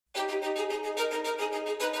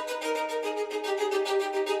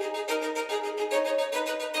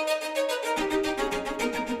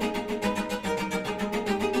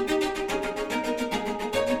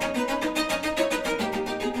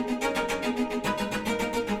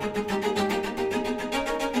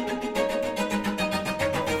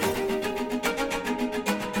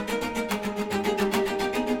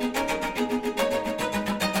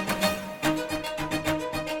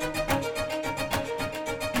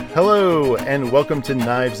Hello, and welcome to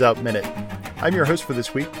Knives Out Minute. I'm your host for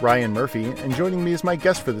this week, Ryan Murphy, and joining me is my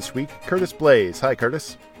guest for this week, Curtis Blaze. Hi,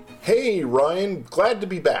 Curtis. Hey, Ryan. Glad to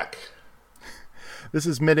be back. This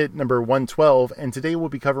is minute number 112, and today we'll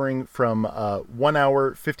be covering from 1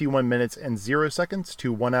 hour, 51 minutes, and 0 seconds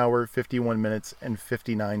to 1 hour, 51 minutes, and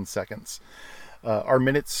 59 seconds. Our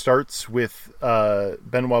minute starts with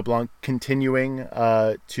Benoit Blanc continuing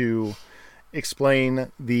to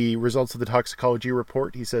explain the results of the toxicology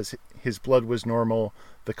report. He says his blood was normal.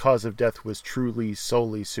 The cause of death was truly,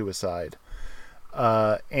 solely suicide.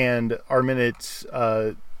 And our minute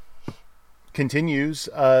continues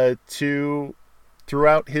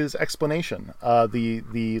throughout his explanation.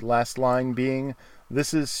 The last line being,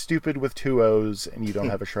 "This is stupid with two O's, and you don't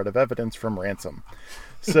have a shred of evidence from Ransom."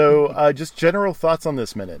 So just general thoughts on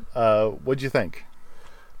this minute. What'd you think?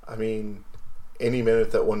 I mean, any minute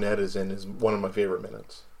that Wynette is in is one of my favorite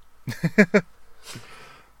minutes.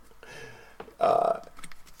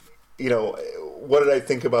 What did I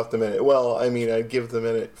think about the minute? Well, I mean, I'd give the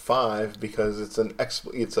minute 5 because it's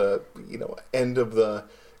a end of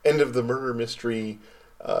the murder mystery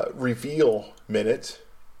reveal minute,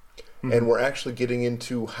 and we're actually getting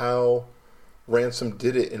into how Ransom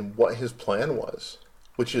did it and what his plan was,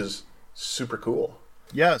 which is super cool.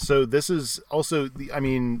 Yeah. So this is also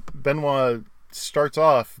Benoit starts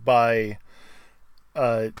off by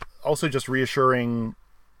also just reassuring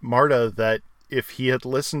Marta that if he had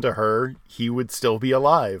listened to her, he would still be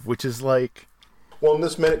alive, which is like... Well, and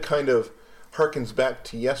this minute kind of harkens back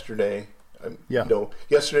to yesterday. Yeah.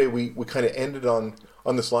 Yesterday we kind of ended on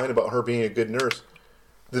this line about her being a good nurse.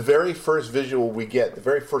 The very first visual we get, the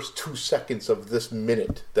very first 2 seconds of this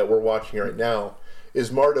minute that we're watching right now,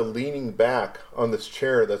 is Marta leaning back on this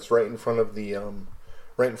chair that's right in front of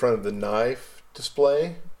the knife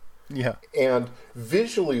display. Yeah. And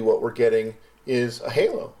visually what we're getting is a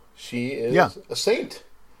halo. She is a saint.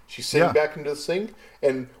 She's sitting back into the sink,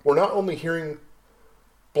 and we're not only hearing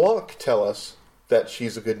Blanc tell us that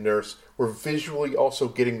she's a good nurse, we're visually also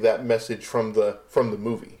getting that message from the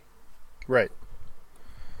movie. Right.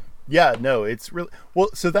 Yeah, no, it's really... Well,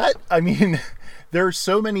 so that, there are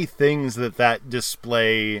so many things that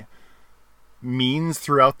display means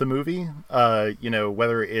throughout the movie,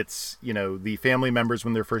 whether it's, the family members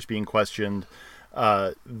when they're first being questioned,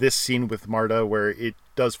 this scene with Marta where it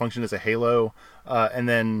does function as a halo, and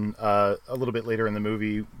then a little bit later in the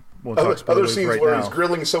movie, other scenes right where he's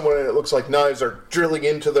grilling someone and it looks like knives are drilling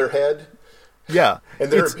into their head. Yeah.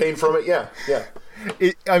 And they're in pain from it. Yeah.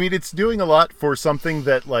 It's doing a lot for something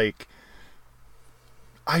that, like,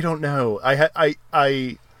 I don't know.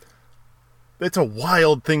 It's a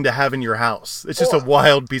wild thing to have in your house. It's just a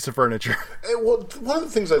wild piece of furniture. Well, one of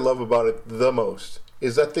the things I love about it the most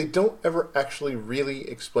is that they don't ever actually really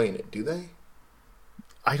explain it, do they?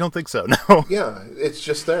 I don't think so, no. Yeah, it's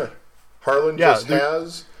just there. Harlan just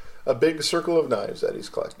has a big circle of knives that he's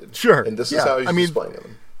collected. Sure. And this is how he's displaying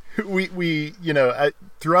them. We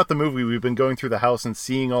throughout the movie, we've been going through the house and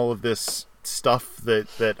seeing all of this stuff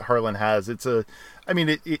that Harlan has. It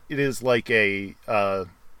is like a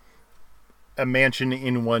mansion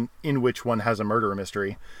in which one has a murder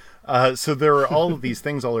mystery. So there are all of these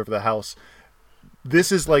things all over the house.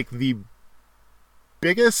 This is like the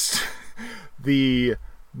biggest, the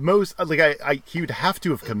most, like he would have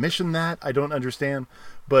to have commissioned that. I don't understand,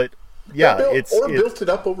 but yeah, built it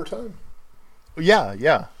up over time.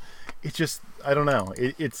 Yeah. It's just, I don't know.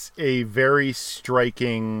 It's a very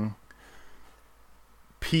striking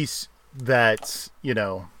piece that,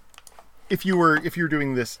 if you were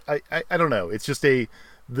doing this, I don't know. It's just the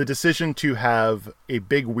decision to have a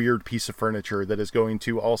big weird piece of furniture that is going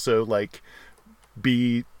to also like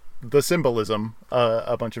be the symbolism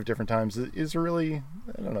a bunch of different times is really,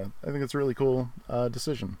 I don't know. I think it's a really cool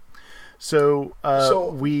decision. So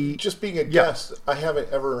we just being a guest, I haven't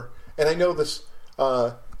ever, and I know this.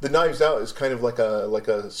 The Knives Out is kind of like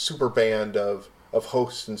a super band of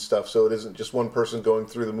hosts and stuff. So it isn't just one person going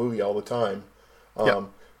through the movie all the time.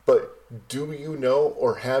 But do you know,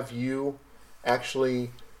 or have you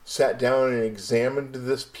actually sat down and examined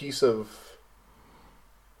this piece of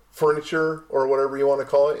furniture, or whatever you want to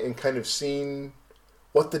call it, and kind of seen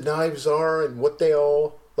what the knives are and what they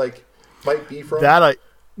all, like, might be from? That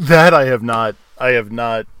I have not. I have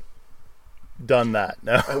not done that.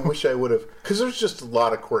 No. I wish I would have, because there's just a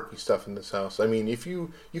lot of quirky stuff in this house. I mean, if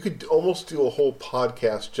you could almost do a whole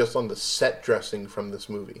podcast just on the set dressing from this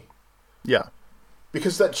movie. Yeah.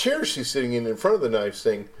 Because that chair she's sitting in front of the knives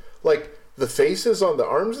thing, like the faces on the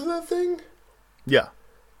arms of that thing. Yeah.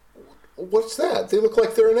 What's that? They look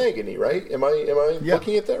like they're in agony, right? Am I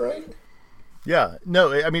looking at that right? Yeah.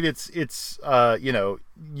 No, I mean it's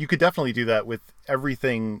you could definitely do that with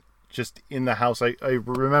everything just in the house. I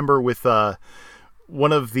remember with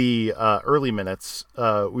one of the early minutes,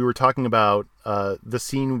 we were talking about the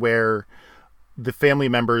scene where the family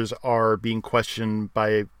members are being questioned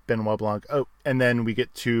by Benoit Blanc. Oh, and then we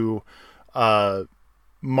get to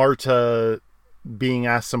Marta being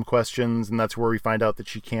asked some questions, and that's where we find out that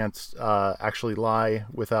she can't actually lie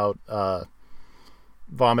without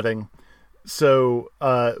vomiting. So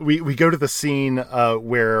we go to the scene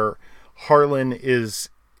where Harlan is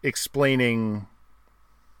explaining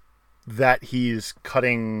that he's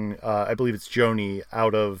cutting, I believe it's Joni,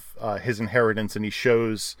 out of his inheritance, and he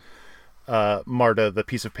shows Marta the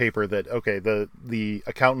piece of paper that, okay, the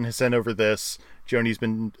accountant has sent over this. Joni's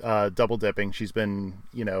been double dipping. She's been,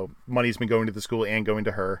 money's been going to the school and going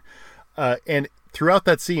to her. And throughout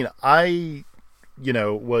that scene, I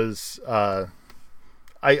was,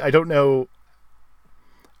 I don't know,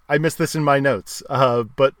 I missed this in my notes,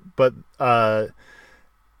 but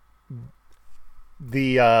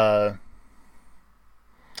the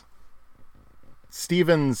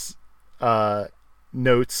Stevens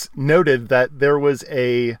notes noted that there was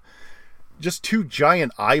just two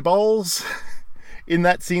giant eyeballs in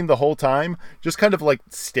that scene the whole time, just kind of like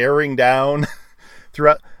staring down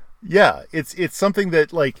throughout. Yeah, it's something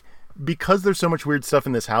that, like, because there's so much weird stuff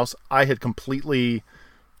in this house, I had completely,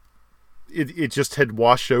 it just had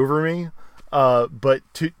washed over me. But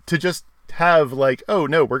to just have, like, oh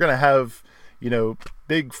no, we're gonna have,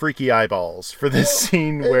 big freaky eyeballs for this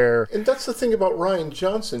scene where... And that's the thing about Rian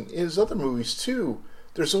Johnson, in his other movies too.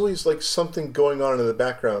 There's always, like, something going on in the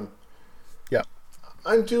background. Yeah.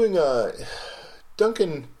 I'm doing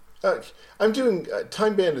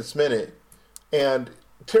Time Bandits Minute, and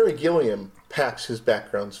Terry Gilliam packs his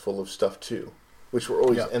backgrounds full of stuff too, which we're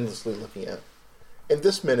always endlessly looking at. And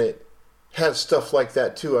this minute has stuff like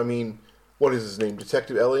that too. I mean, what is his name?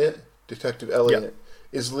 Detective Elliot? Detective Elliot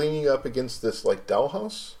is leaning up against this, like,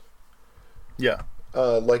 dollhouse. Yeah.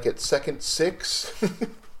 Like at second 6.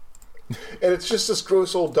 And it's just this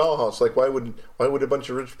gross old dollhouse. Like, why would a bunch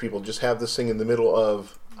of rich people just have this thing in the middle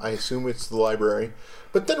of, I assume it's the library.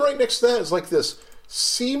 But then right next to that is like this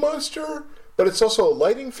sea monster, but it's also a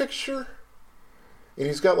lighting fixture. And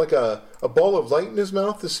he's got like a ball of light in his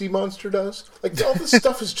mouth, the sea monster does. Like, all this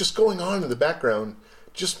stuff is just going on in the background,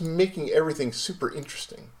 just making everything super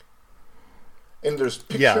interesting. And there's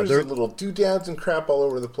pictures of little doodads and crap all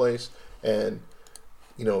over the place. And,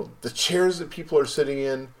 the chairs that people are sitting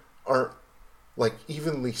in aren't, like,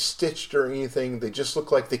 evenly stitched or anything. They just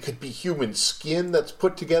look like they could be human skin that's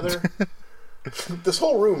put together. This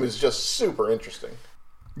whole room is just super interesting.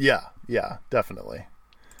 Yeah, definitely.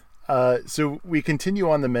 So we continue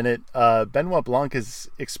on the minute. Benoit Blanc is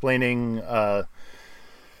explaining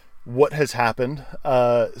what has happened.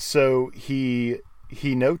 So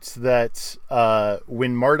he notes that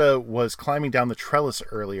when Marta was climbing down the trellis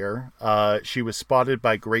earlier, she was spotted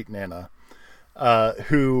by Great Nana,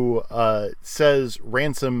 who says,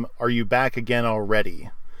 "Ransom, are you back again already?"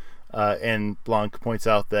 And Blanc points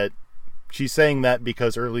out that she's saying that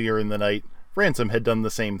because earlier in the night, Ransom had done the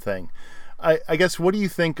same thing. I guess, what do you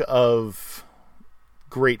think of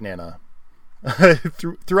Great Nana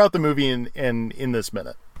throughout the movie and in this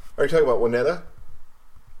minute? Are you talking about Winetta?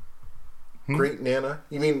 Great Nana?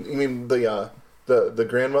 You mean the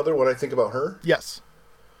grandmother? What I think about her? Yes.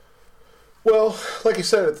 Well, like I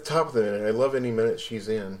said at the top of the minute, I love any minute she's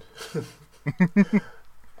in. It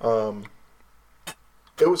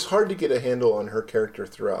was hard to get a handle on her character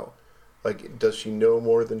throughout. Like, does she know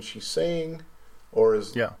more than she's saying, or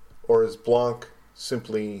is Blanc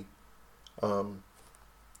simply,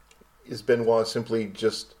 is Benoit simply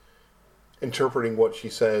just interpreting what she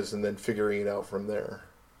says and then figuring it out from there?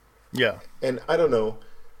 Yeah. And I don't know.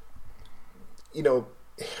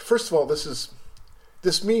 First of all,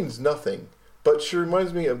 this means nothing, but she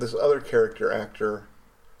reminds me of this other character actor.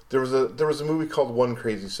 There was a movie called One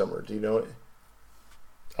Crazy Summer. Do you know it?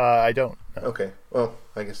 I don't. No. Okay. Well,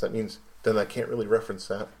 I guess that means then I can't really reference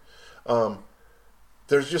that.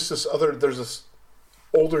 There's this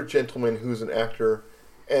older gentleman who's an actor,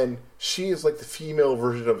 and she is like the female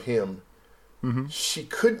version of him. Mm-hmm. She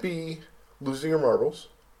could be losing her marbles,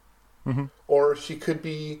 mm-hmm. or she could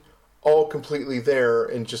be all completely there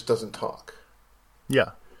and just doesn't talk.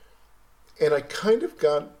 Yeah. And I kind of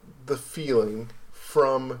got the feeling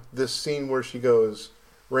from this scene where she goes,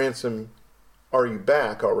 Ransom, are you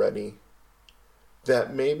back already?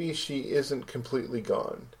 That maybe she isn't completely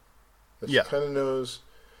gone. That she kind of knows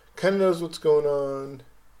what's going on,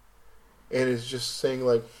 and is just saying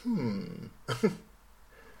like,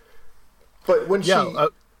 But when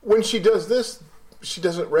she does this, she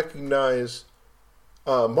doesn't recognize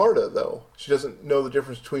Marta, though. She doesn't know the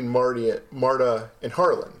difference between Marta and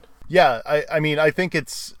Harlan. Yeah, I mean, I think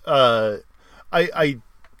it's I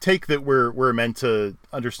take that we're meant to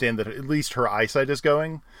understand that at least her eyesight is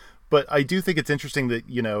going, but I do think it's interesting that,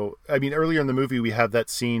 you know, I mean, earlier in the movie we have that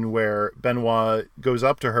scene where Benoit goes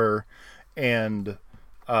up to her, and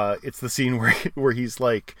it's the scene where he's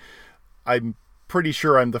like, I'm pretty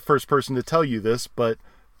sure I'm the first person to tell you this, but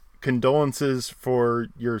condolences for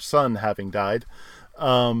your son having died.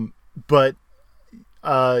 But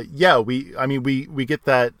we get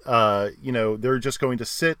that, you know, they're just going to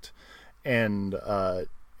sit and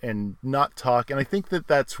not talk. And I think that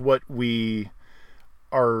that's what we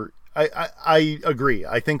are. I agree.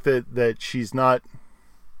 I think that she's not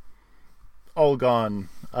all gone,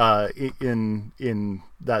 in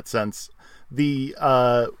that sense. The,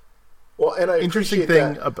 well, and I appreciate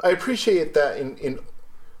that. I appreciate that in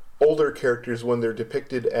older characters when they're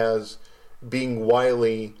depicted as being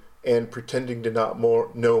wily and pretending to not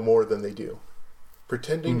know more than they do,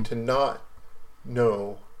 pretending to not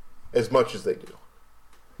know as much as they do.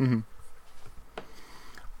 Mm-hmm.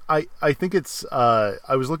 I think it's.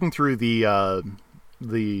 I was looking through the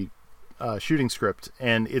shooting script,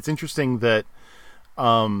 and it's interesting that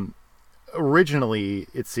originally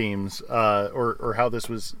it seems, or how this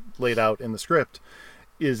was laid out in the script,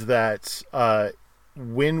 is that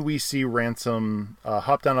when we see Ransom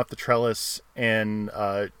hop down off the trellis and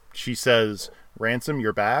she says, Ransom,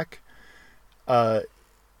 you're back,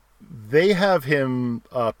 they have him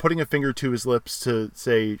putting a finger to his lips to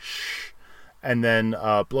say shh, and then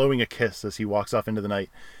blowing a kiss as he walks off into the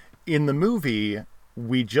night. In the movie,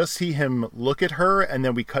 we just see him look at her, and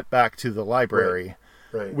then we cut back to the library,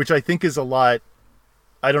 right. Which I think is a lot.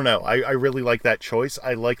 I don't know. I really like that choice.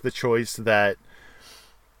 I like the choice that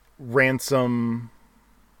Ransom,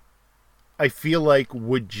 I feel like,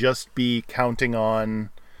 would just be counting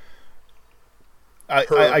on.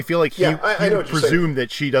 I feel like he would presume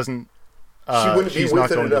that she doesn't. She wouldn't be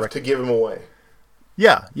with it enough to give him away.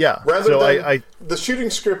 Yeah. Rather than the shooting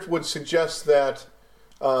script would suggest that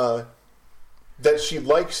that she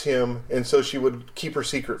likes him, and so she would keep her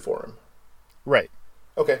secret for him. Right.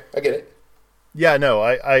 Okay, I get it. Yeah, no,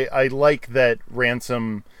 I like that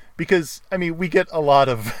Ransom, because, I mean, we get a lot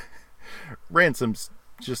of Ransom's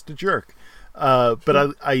just a jerk.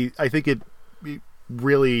 But I think it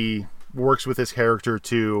really works with his character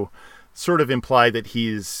to sort of imply that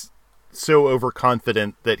he's so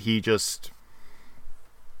overconfident that he just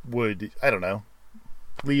would, I don't know,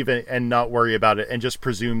 leave and not worry about it and just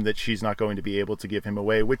presume that she's not going to be able to give him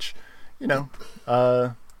away, which, you know,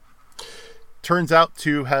 turns out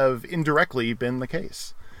to have indirectly been the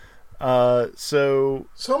case. So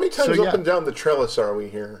how many times up and down the trellis are we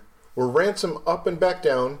here? We're Ransom up and back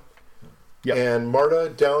down, and Marta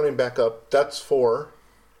down and back up. That's 4.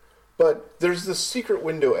 But there's this secret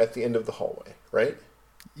window at the end of the hallway, right?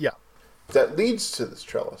 Yeah. That leads to this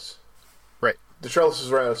trellis. Right. The trellis is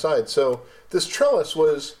right outside. So this trellis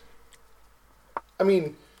was, I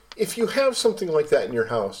mean, if you have something like that in your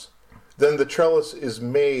house, then the trellis is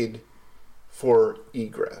made for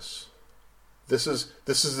egress. This is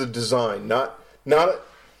the design,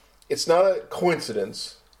 it's not a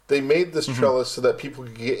coincidence. They made this trellis so that people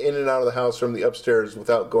could get in and out of the house from the upstairs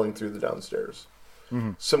without going through the downstairs.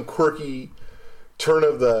 Mm-hmm. Some quirky turn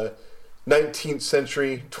of the 19th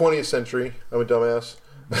century, 20th century, I'm a dumbass,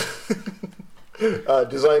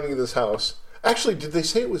 designing this house. Actually, did they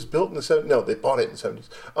say it was built in the 70s? No, they bought it in the 70s.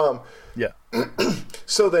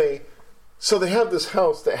 So they have this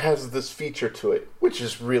house that has this feature to it, which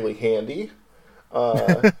is really handy.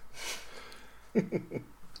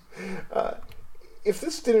 If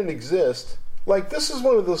this didn't exist, like, this is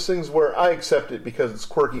one of those things where I accept it because it's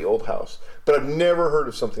quirky old house, but I've never heard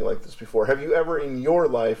of something like this before. Have you ever in your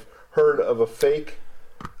life heard of a fake,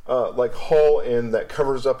 like, hall inn that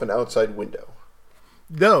covers up an outside window?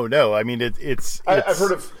 No. I mean, it's... I've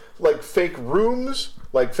heard of, like, fake rooms,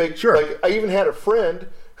 like fake... Sure. Like, I even had a friend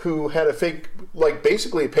who had a fake, like,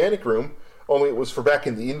 basically a panic room, only it was for back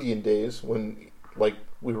in the Indian days when, like,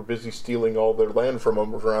 we were busy stealing all their land from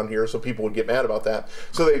them around here, so people would get mad about that.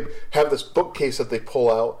 So they'd have this bookcase that they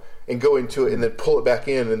pull out and go into it and then pull it back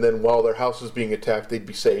in, and then while their house was being attacked, they'd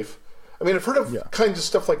be safe. I mean, I've heard of kinds of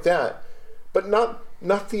stuff like that, but not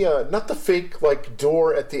the fake like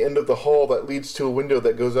door at the end of the hall that leads to a window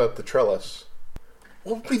that goes out the trellis.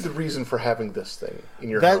 What would be the reason for having this thing in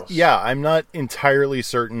your house? Yeah, I'm not entirely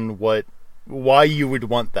certain why you would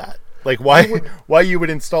want that. Like why you would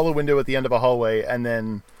install a window at the end of a hallway and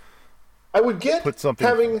then I would get put something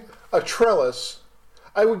having a trellis.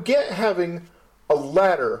 I would get having a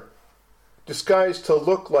ladder disguised to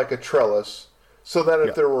look like a trellis, so that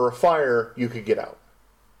if there were a fire, you could get out.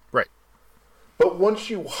 Right. But once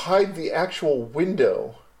you hide the actual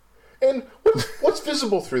window, and what's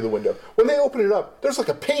visible through the window? When they open it up, there's like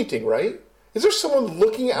a painting, right? Is there someone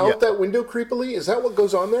looking out that window creepily? Is that what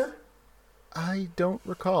goes on there? I don't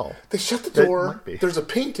recall. They shut the door. There's a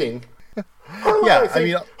painting. Harlan,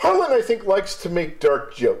 I think, likes to make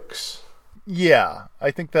dark jokes. Yeah,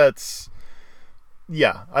 I think that's...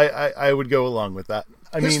 Yeah, I would go along with that.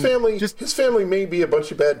 His family may be a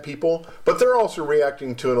bunch of bad people, but they're also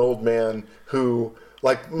reacting to an old man who,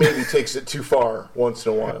 like, maybe takes it too far once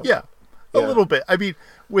in a while. Yeah, a little bit. I mean,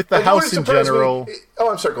 with the house in general...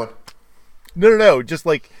 I'm sorry, go on. No. Just,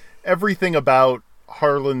 like, everything about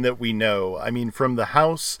Harlan that we know. I mean, from the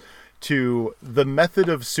house to the method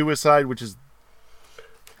of suicide, which is...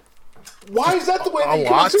 Why is that the way they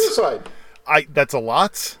commit suicide? That's a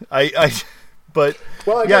lot. But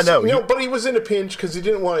well, I guess, but he was in a pinch because he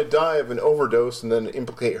didn't want to die of an overdose and then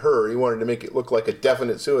implicate her. He wanted to make it look like a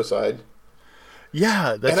definite suicide.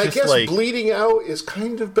 Yeah, that's and I guess bleeding out is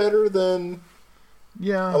kind of better than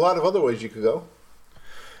a lot of other ways you could go.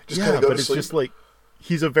 Just kind of go to sleep. It's just like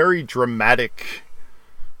he's a very dramatic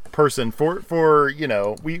person. For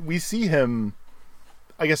we see him,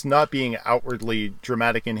 I guess, not being outwardly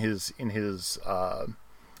dramatic in his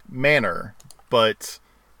manner, but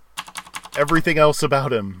everything else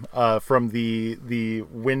about him, from the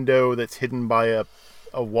window that's hidden by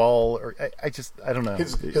a wall, or I don't know.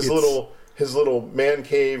 His little man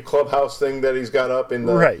cave clubhouse thing that he's got up in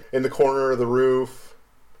the corner of the roof.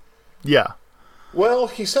 Yeah. Well,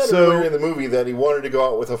 he said earlier in the movie that he wanted to go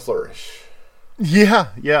out with a flourish.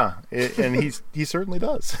 Yeah, and he certainly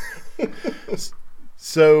does.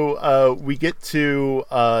 So we get to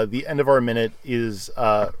the end of our minute is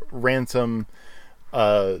Ransom,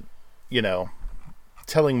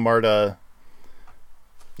 telling Marta,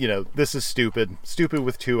 this is stupid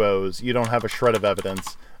with 2 O's. You don't have a shred of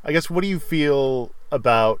evidence. I guess, what do you feel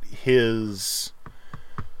about his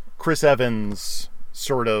Chris Evans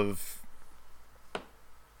sort of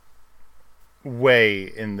way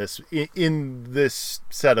in this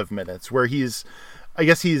set of minutes where he's... I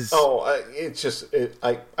love it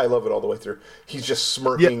all the way through. He's just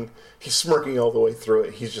smirking. Yep. He's smirking all the way through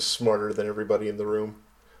it. He's just smarter than everybody in the room.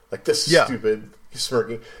 Like, this is stupid. He's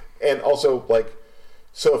smirking. And also, like,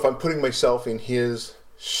 so if I'm putting myself in his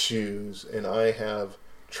shoes and I have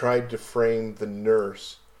tried to frame the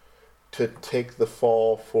nurse to take the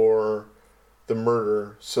fall for the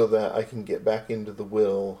murder so that I can get back into the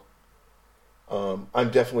will,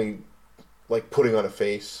 I'm definitely, like, putting on a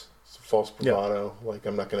face. False bravado. Yeah. Like,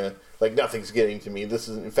 I'm not gonna, like, nothing's getting to me. This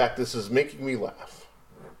is making me laugh.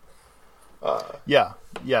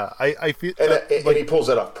 I feel, and he pulls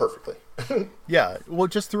that off perfectly. Yeah, well,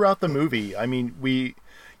 just throughout the movie, I mean,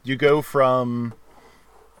 you go from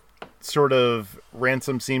sort of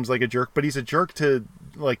Ransom seems like a jerk, but he's a jerk to,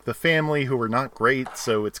 like, the family who are not great,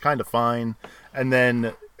 so it's kind of fine. And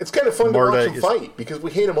then it's kind of fun Marta to watch him fight because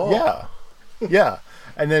we hate them all. Yeah.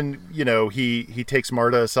 And then, he takes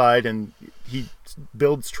Marta aside and he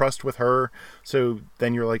builds trust with her. So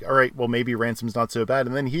then you're like, all right, well, maybe Ransom's not so bad.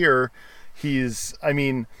 And then here you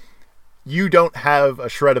don't have a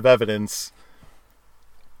shred of evidence.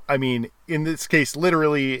 I mean, in this case,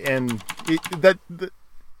 literally, and that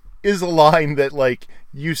is a line that, like,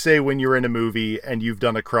 you say when you're in a movie and you've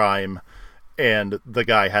done a crime and the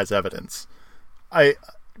guy has evidence. I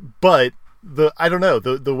don't know,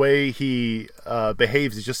 the way he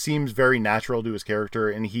behaves, it just seems very natural to his character,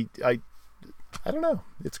 and I don't know,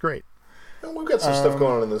 it's great. And we've got some stuff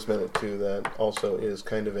going on in this minute too that also is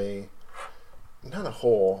kind of not a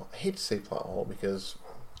hole. I hate to say plot hole because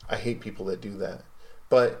I hate people that do that,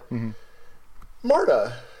 but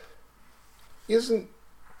Marta isn't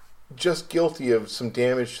just guilty of some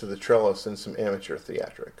damage to the trellis and some amateur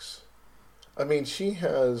theatrics. I mean, she's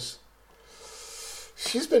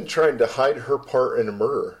been trying to hide her part in a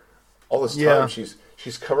murder all this time. Yeah.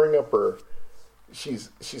 She's covering up her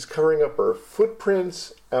covering up her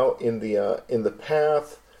footprints out in the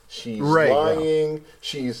path. She's lying.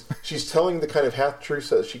 Yeah. She's telling the kind of half truths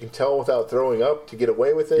that she can tell without throwing up to get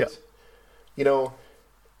away with it. Yeah.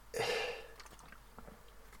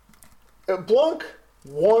 Blanc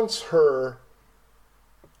wants her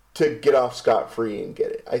to get off scot-free and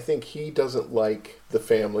get it. I think he doesn't like the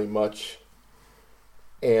family much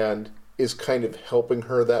and is kind of helping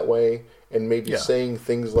her that way, and maybe saying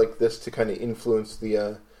things like this to kind of influence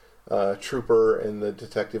the trooper and the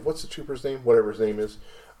detective. What's the trooper's name? Whatever his name is.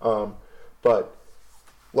 But,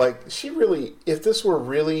 like, she really, if this were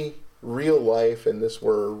really real life and this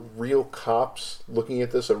were real cops looking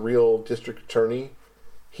at this, a real district attorney,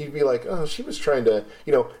 he'd be like, oh, she was trying to,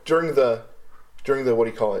 during the, what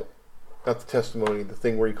do you call it? Not the testimony, the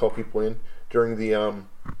thing where you call people in, during the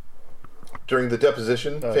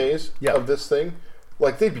deposition phase of this thing,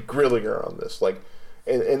 like, they'd be grilling her on this, like,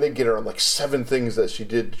 and they'd get her on, like, 7 things that she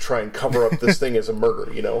did to try and cover up this thing as a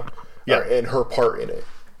murder, and her part in it.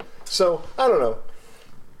 So, I don't know.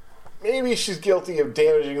 Maybe she's guilty of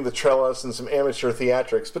damaging the trellis and some amateur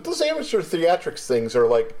theatrics, but those amateur theatrics things are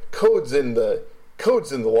like codes in the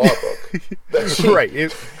law book. Right.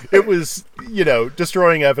 It was,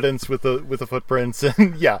 destroying evidence with the footprints,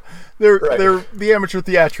 and they're the amateur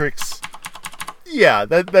theatrics. Yeah,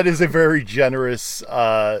 that is a very generous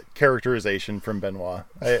characterization from Benoit.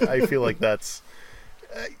 I feel like that's,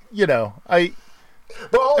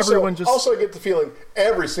 But also I get the feeling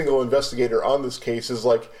every single investigator on this case is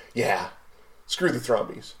like, screw the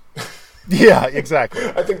Thrombies. Yeah, exactly.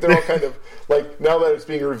 I think they're all kind of like, now that it's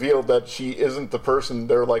being revealed that she isn't the person,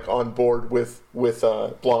 they're like on board with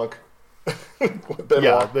Blanc.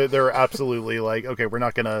 They're absolutely like, okay, we're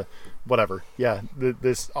not gonna, whatever. Yeah,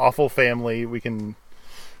 this awful family, we can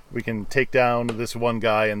take down this one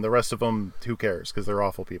guy, and the rest of them, who cares? Because they're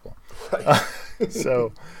awful people. Right. Okay,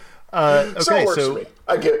 so it works for me.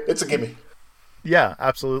 I get it. It's a gimme. Yeah,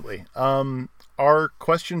 absolutely. Our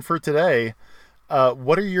question for today: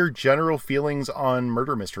 what are your general feelings on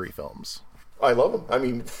murder mystery films? I love them. I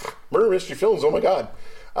mean, murder mystery films. Oh my god!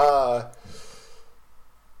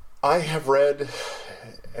 I have read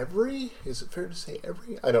every. Is it fair to say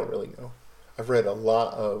every? I don't really know. I've read a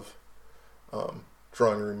lot of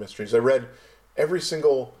drawing room mysteries. I read every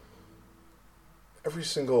single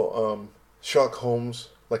Sherlock Holmes.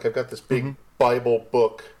 Like, I've got this big Bible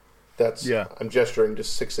book that's, I'm gesturing,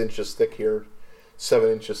 just 6 inches thick here, 7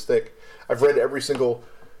 inches thick. I've read every single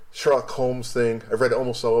Sherlock Holmes thing. I've read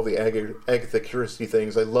almost all of the Agatha Christie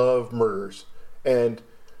things. I love murders. And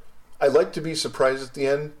I like to be surprised at the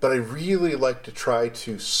end, but I really like to try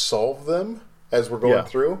to solve them as we're going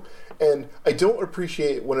through. And I don't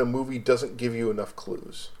appreciate when a movie doesn't give you enough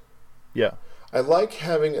clues. Yeah. I like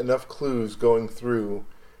having enough clues going through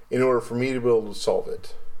in order for me to be able to solve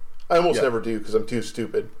it. I almost never do because I'm too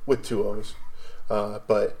stupid with 2 O's.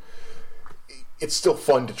 But it's still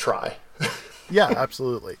fun to try. Yeah,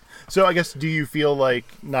 absolutely. So I guess, do you feel like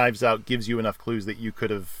Knives Out gives you enough clues that you could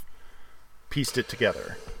have pieced it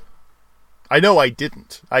together? I know I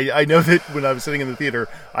didn't. I know that when I was sitting in the theater,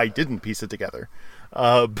 I didn't piece it together.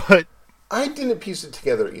 But I didn't piece it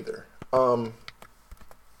together either.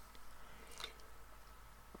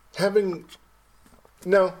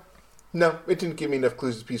 No, it didn't give me enough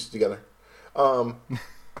clues to piece it together.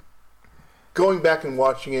 Going back and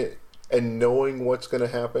watching it and knowing what's going to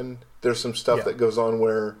happen, there's some stuff that goes on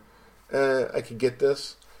where I could get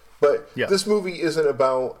this. But this movie isn't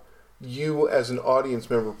about you as an audience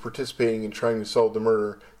member participating in trying to solve the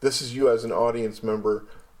murder. This is you as an audience member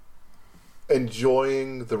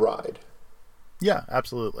enjoying the ride. Yeah,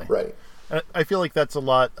 absolutely. Right. I feel like that's a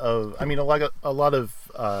lot of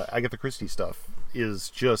Agatha Christie stuff is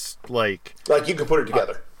just like you can put it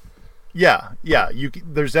together.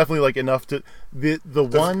 There's definitely like enough to the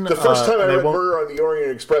first time I read Murder on the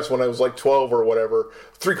Orient Express when I was like 12 or whatever,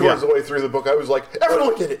 3/4 of the way through the book, I was like,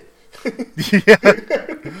 everyone did it.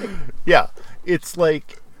 Yeah, it's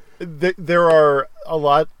like there are a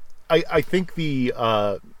lot. I think the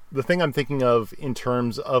thing I'm thinking of in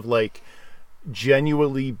terms of like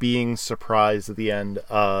genuinely being surprised at the end,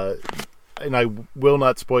 and I will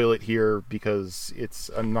not spoil it here because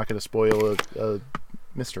I'm not going to spoil a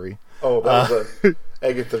mystery. Oh, that was a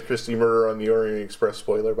Agatha Christie Murder on the Orient Express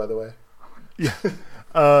spoiler, by the way. Yeah.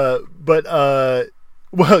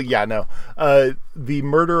 The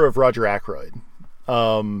murder of Roger Ackroyd.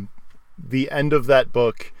 The end of that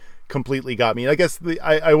book completely got me. And I guess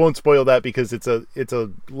I won't spoil that because it's a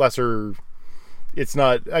lesser. It's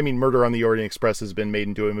not. I mean, Murder on the Orient Express has been made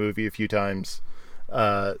into a movie a few times.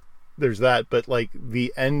 There's that, but like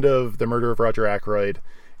the end of the murder of Roger Ackroyd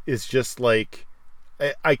is just like.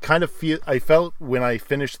 I felt when I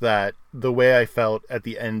finished that the way I felt at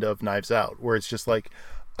the end of Knives Out, where it's just like,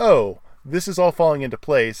 oh, this is all falling into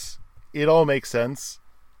place. It all makes sense.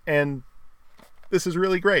 And this is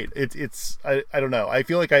really great. I don't know. I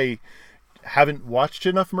feel like I haven't watched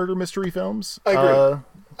enough murder mystery films. I agree.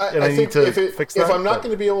 And I need to fix that. If I'm not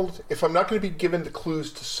going to be given the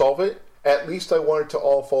clues to solve it, at least I want it to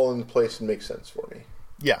all fall into place and make sense for me.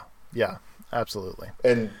 Yeah, absolutely.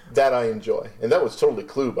 And that I enjoy. And that was totally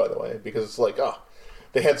Clue, by the way, because it's like,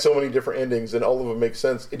 they had so many different endings and all of them make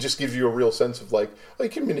sense. It just gives you a real sense of like, you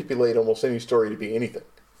can manipulate almost any story to be anything.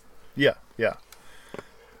 Yeah.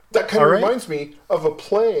 That kind of reminds me of a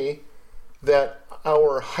play that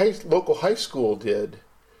our local high school did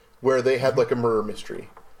where they had like a murder mystery.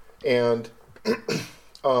 And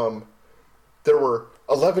there were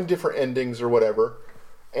 11 different endings or whatever.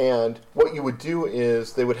 And what you would do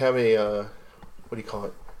is they would have a,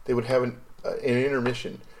 They would have an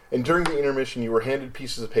intermission. And during the intermission, you were handed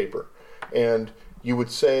pieces of paper. And you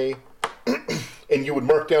would say, and you would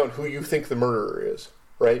mark down who you think the murderer is,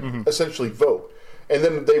 right? Mm-hmm. Essentially vote. And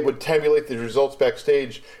then they would tabulate the results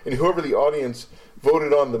backstage. And whoever the audience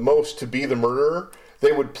voted on the most to be the murderer,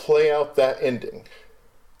 they would play out that ending.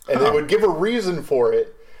 And they would give a reason for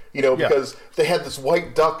it, because they had this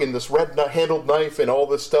white duck and this red-handled knife and all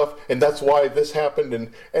this stuff, and that's why this happened,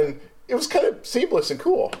 and it was kind of seamless and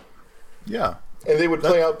cool. Yeah. And they would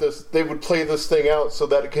play this thing out so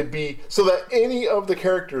that any of the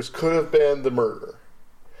characters could have been the murderer,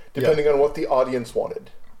 depending on what the audience wanted.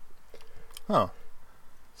 Huh.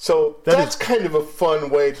 So that's kind of a fun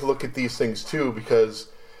way to look at these things too, because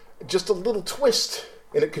just a little twist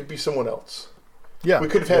and it could be someone else. Yeah, we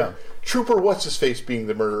could have had Trooper What's-His-Face being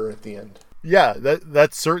the murderer at the end. Yeah,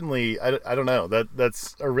 that's certainly, I don't know,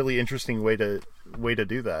 that's a really interesting way to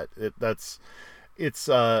do that.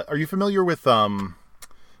 Are you familiar with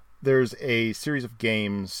there's a series of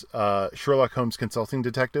games, Sherlock Holmes Consulting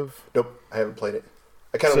Detective? Nope, I haven't played it.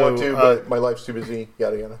 I kind of want to, but my life's too busy.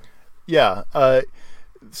 Yada yada. Yeah.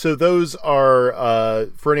 So those are,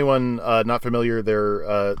 for anyone not familiar,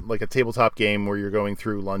 they're like a tabletop game where you're going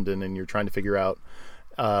through London and you're trying to figure out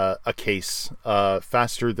a case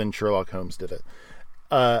faster than Sherlock Holmes did it.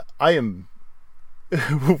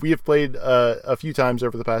 We have played a few times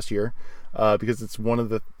over the past year because it's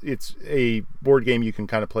a board game you can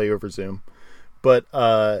kind of play over Zoom, but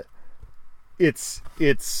it's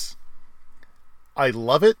I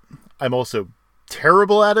love it. I'm also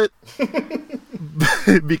terrible at it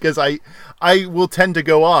because I will tend to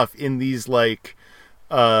go off in these like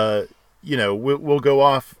we'll go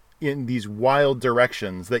off in these wild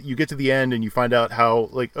directions that you get to the end and you find out how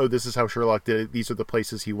like, oh, this is how Sherlock did it, these are the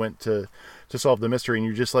places he went to solve the mystery, and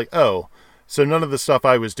you're just like, oh, so none of the stuff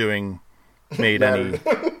I was doing made any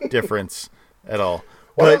difference at all.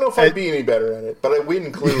 Well, I don't know if I'd be any better at it, but I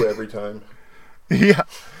win Clue every time. Yeah,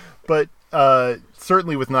 but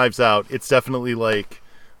certainly with Knives Out, it's definitely like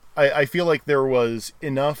I feel like there was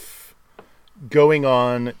enough going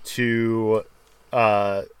on to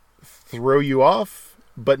throw you off,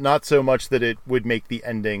 but not so much that it would make the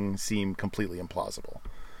ending seem completely implausible.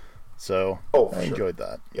 So I enjoyed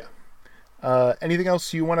that. Yeah. Anything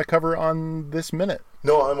else you want to cover on this minute?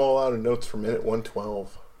 No, I'm all out of notes for minute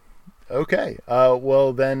 112. Okay.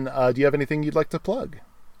 Well, then, do you have anything you'd like to plug?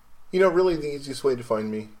 Really the easiest way to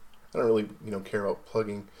find me. I don't really, care about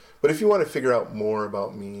plugging. But if you want to figure out more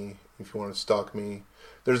about me, if you want to stalk me,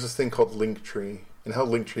 there's this thing called Linktree. And how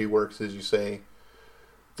Linktree works is you say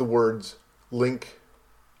the words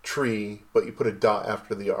Linktree, but you put a dot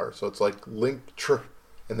after the R. So it's like Linktr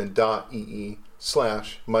and then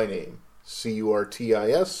 .ee/my name.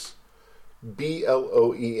 CURTIS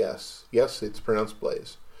BLOES. Yes, it's pronounced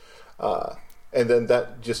Blaze. And then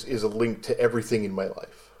that just is a link to everything in my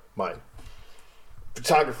life. My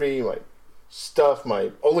photography, my stuff,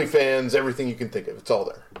 my OnlyFans, everything you can think of. It's all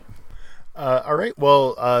there. All right.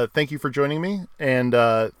 Well, thank you for joining me. And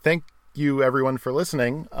thank you, everyone, for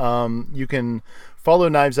listening. You can follow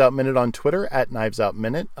Knives Out Minute on Twitter at Knives Out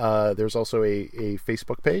Minute. There's also a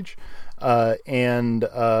Facebook page. And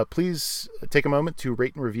please take a moment to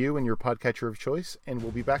rate and review in your podcatcher of choice. And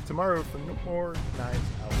we'll be back tomorrow for more Knives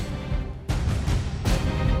Out.